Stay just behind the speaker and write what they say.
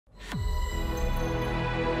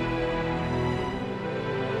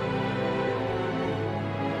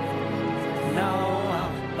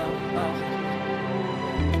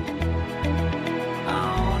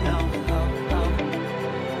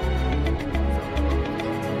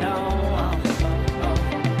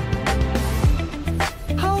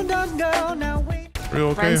Are you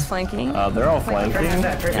okay? Friends flanking. They're all flanking.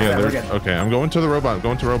 Yeah, they're okay. I'm going to the robot. I'm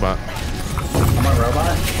going to robot. I'm on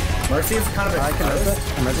robot. Mercy's kind of exposed.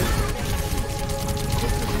 I'm ready.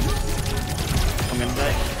 I'm gonna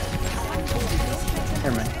die.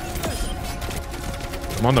 Here, man.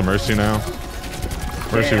 I'm on the Mercy now.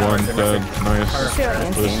 Mercy Yeah, one Mercy, dead. Mercy.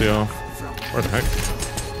 Nice. Lucio. Where the heck?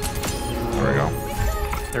 There we go.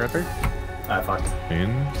 They're up here. Ah, fuck.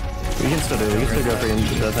 In. We can still do it. We can still go for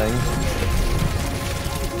the thing.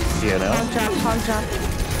 Yeah, no. Hog drop, hog drop.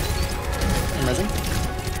 I'm ready.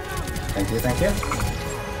 Thank you, thank you.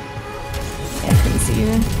 Yeah, I can see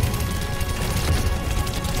you.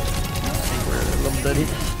 We're a little dirty.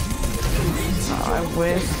 Oh, I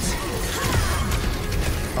whiffed.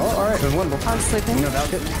 Oh, alright. There's one. I'm sleeping. No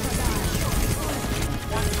doubt it.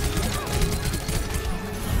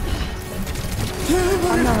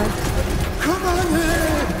 I'm not. Come on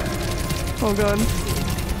in. Oh god.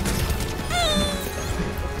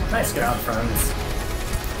 Nice job, friends.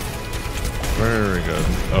 Very good.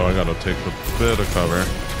 Oh, I gotta take a bit of cover.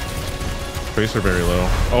 Tracer very low.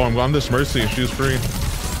 Oh, I'm on this Mercy. She's free.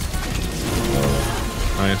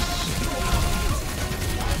 Nice.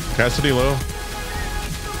 Cassidy low.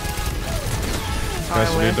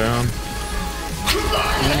 Cassidy down.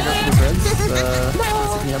 I'm gonna go for the reds.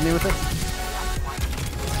 Can you help me with it?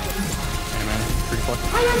 Hey man, pretty fucked.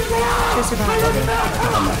 Tracer behind.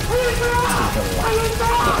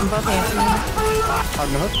 Getting both Anthony. Hog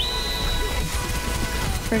no hook.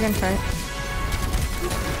 Friggin' fight.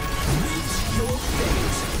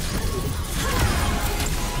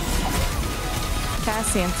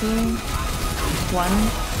 Cass Anthony. One.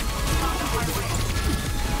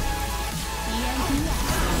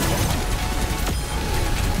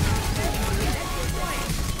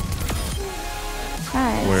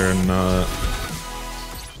 Nice. We're not.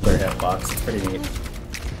 Their hitbox. It's pretty neat.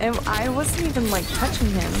 I wasn't even like touching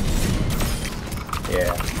him.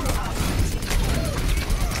 Yeah.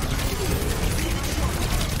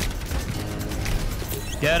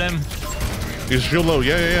 Get him. He's shield low.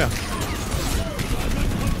 Yeah.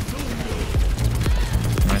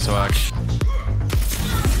 Nice work.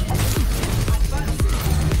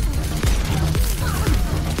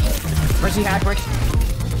 Mercy hack, Mercy.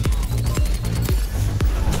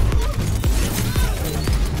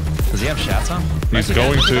 Does he have shatter? He's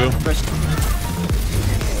going to.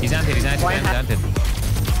 He's anted, he's anted.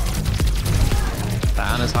 The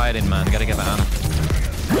Ana's hiding, man. Gotta get the Ana.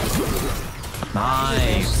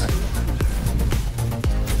 Nice.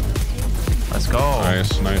 Let's go.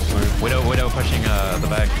 Nice. Widow pushing the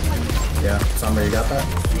back. Yeah, somebody got that?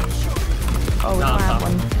 Oh, we don't have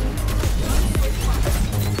one.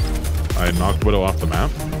 I knocked Widow off the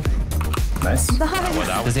map. Nice.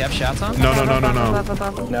 Does he have shatter? No.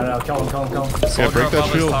 Above. No, kill him. Yeah, break that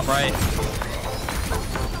shield. Top right.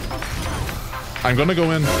 I'm gonna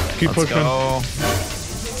go in. Keep Let's pushing. go.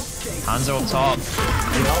 Hanzo up top.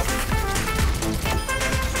 Need help?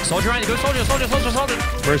 Soldier right. Go soldier.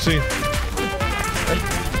 Mercy.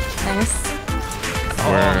 Nice.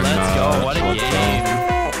 Oh, let's go. What a game.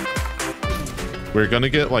 We're gonna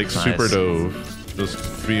get like Nice. super dove. Just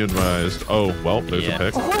be advised. Oh, well, there's a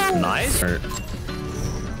pick. Oh, Nice. Alright.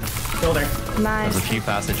 Killed her. nice. There's a few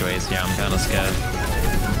passageways. Yeah, I'm kind of scared.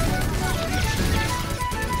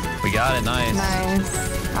 We got it. Nice.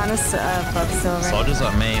 Nice. Honest, above silver. Soldiers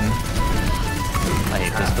up main. I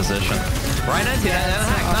hate this position. Right into that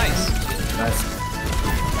hack. Nice. Nice.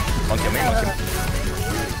 Monkey on me, monkey.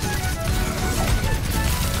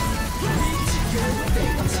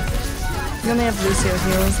 You only have Lucio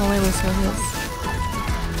heals. Only Lucio heals.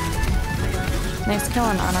 Nice kill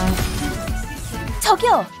on Ana.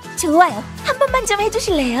 저기요, 좋아요. 한 번만 좀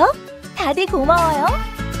해주실래요? 다들 고마워요.